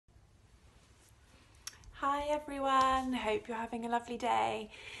Hi everyone, hope you're having a lovely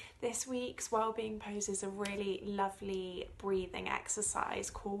day. This week's wellbeing pose is a really lovely breathing exercise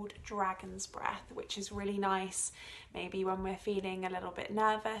called Dragon's Breath, which is really nice maybe when we're feeling a little bit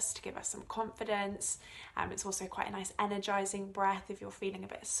nervous to give us some confidence. It's also quite a nice energizing breath if you're feeling a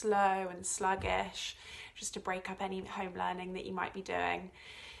bit slow and sluggish, just to break up any home learning that you might be doing.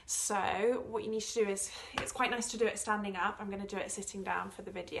 So what you need to do is, it's quite nice to do it standing up. I'm going to do it sitting down for the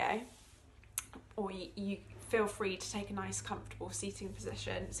video. Or you feel free to take a nice comfortable seated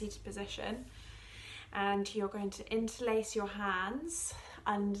position, and you're going to interlace your hands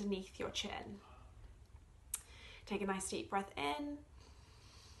underneath your chin. Take a nice deep breath in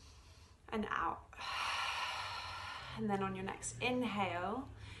and out, and then on your next inhale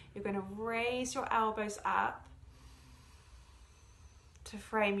you're going to raise your elbows up to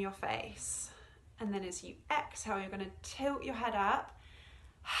frame your face, and then as you exhale you're going to tilt your head up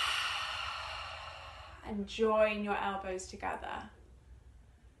and join your elbows together.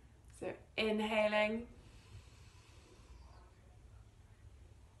 So inhaling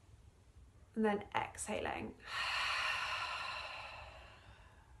and then exhaling.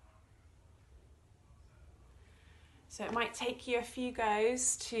 So it might take you a few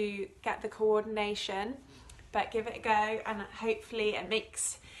goes to get the coordination, but give it a go and hopefully it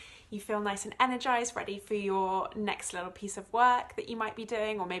makes you feel nice and energized, ready for your next little piece of work that you might be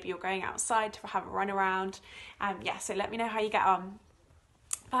doing, or maybe you're going outside to have a run around. So let me know how you get on.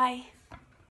 Bye.